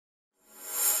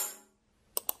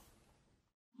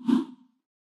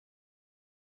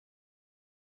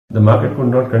The market could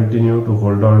not continue to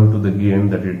hold on to the gain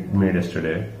that it made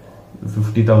yesterday.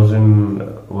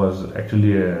 50,000 was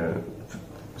actually a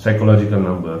psychological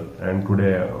number, and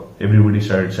today everybody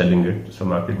started selling it, so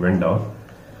market went down.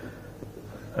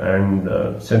 And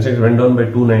Sensex went down by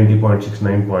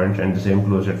 290.69 points, and the same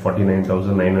closed at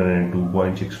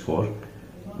 49,902.64.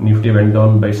 Nifty went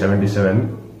down by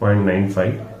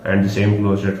 77.95, and the same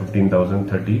closed at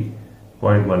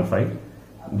 15,030.15,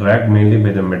 dragged mainly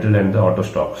by the metal and the auto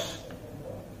stocks.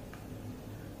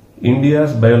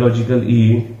 India's biological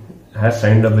E has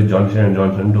signed up with Johnson &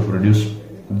 Johnson to produce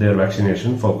their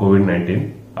vaccination for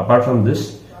COVID-19. Apart from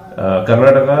this,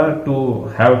 Karnataka to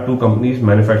have two companies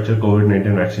manufacture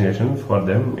COVID-19 vaccination for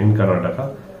them in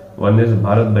Karnataka. One is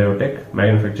Bharat Biotech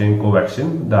manufacturing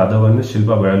Covaxin, the other one is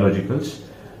Shilpa Biologicals,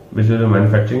 which will be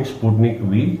manufacturing Sputnik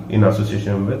V in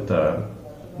association with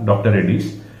Dr.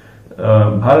 Reddy's.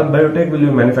 Bharat Biotech will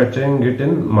be manufacturing it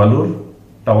in Malur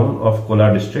town of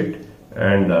Kolar district,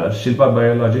 and Shilpa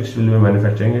Biologics will be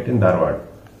manufacturing it in Dharwad.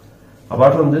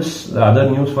 Apart from this, the other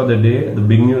news for the day, the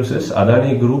big news is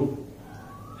Adani Group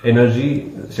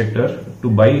energy sector to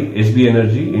buy SB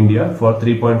Energy India for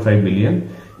 3.5 billion.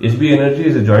 SB Energy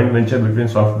is a joint venture between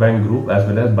SoftBank Group as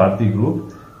well as Bharti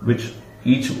Group, which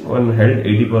each one held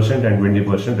 80% and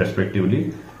 20%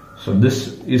 respectively. So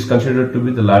this is considered to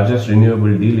be the largest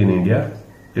renewable deal in India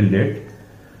till date.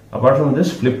 Apart from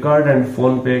this, Flipkart and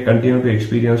PhonePe continue to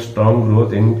experience strong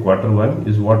growth in Q1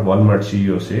 is what Walmart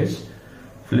CEO says.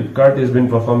 Flipkart has been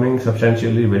performing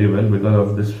substantially very well because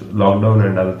of this lockdown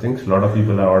and other things. A lot of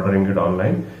people are ordering it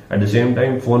online. At the same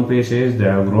time, PhonePe says they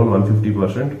have grown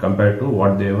 150% compared to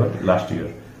what they were last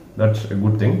year. That's a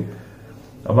good thing.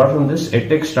 Apart from this,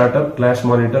 EdTech startup Class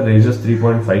Monitor raises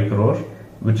 3.5 crore,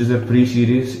 which is a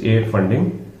pre-series A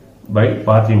funding by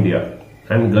Path India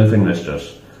and Gulf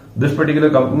investors. This particular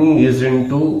company is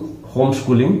into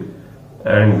homeschooling,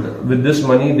 and with this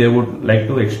money they would like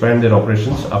to expand their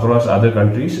operations across other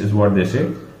countries is what they say.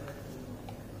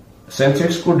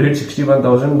 Sensex could hit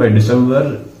 61,000 by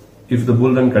December if the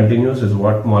bull run continues is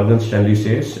what Morgan Stanley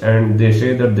says, and they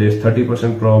say that there is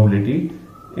 30% probability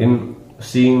in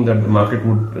seeing that the market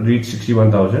would reach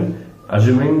 61,000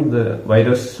 assuming the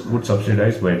virus would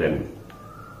subsidize by then.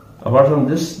 Apart from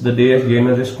this, the day's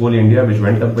gainer is Coal India, which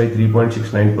went up by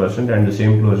 3.69% and the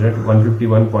same closed at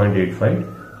 151.85.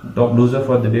 Top loser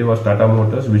for the day was Tata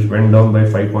Motors, which went down by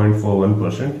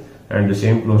 5.41% and the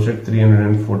same closed at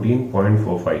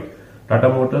 314.45. Tata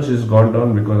Motors is gone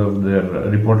down because of their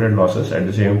reported losses. At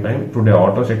the same time, today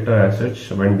auto sector as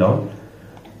such went down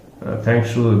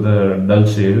thanks to the dull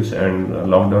sales and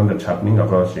lockdown that's happening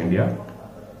across India.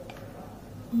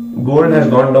 Gold has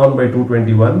gone down by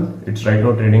 221. It's right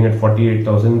now trading at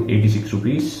 48,086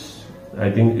 rupees. I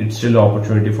think it's still an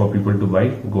opportunity for people to buy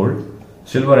gold.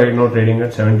 Silver right now trading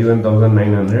at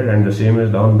 71,900 and the same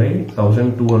is down by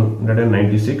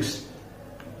 1,296.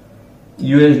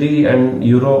 USD and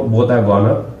Euro both have gone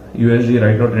up. USD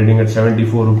right now trading at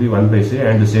 74 rupee 1 paise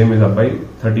and the same is up by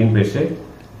 13 paise.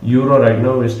 Euro right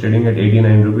now is trading at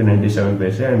 89 rupee 97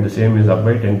 paise and the same is up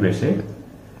by 10 paise.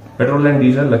 Petrol and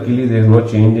diesel, luckily there is no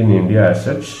change in India as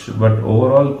such, but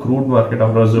overall crude market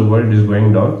across the world is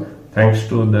going down thanks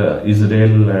to the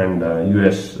Israel and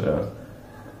US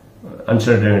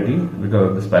uncertainty because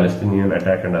of this Palestinian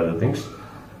attack and other things.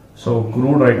 So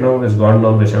crude right now has gone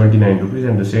down by 79 rupees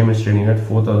and the same is trading at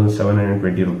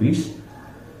 4,720 rupees.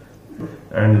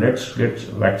 And let's get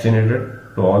vaccinated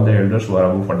to all the elders who are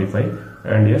above 45.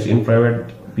 And yes, in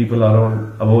private, people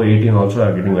around above 18 also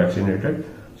are getting vaccinated.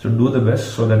 So do the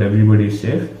best so that everybody is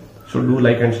safe. So do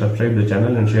like and subscribe the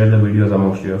channel and share the videos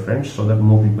amongst your friends so that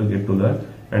more people get to learn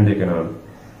and they can earn.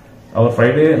 Our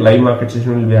Friday live market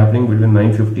session will be happening between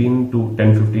 9:15 to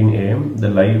 10:15 AM. The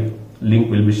live link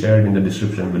will be shared in the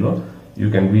description below. You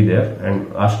can be there and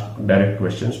ask direct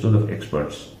questions to the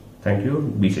experts. Thank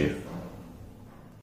you. Be safe.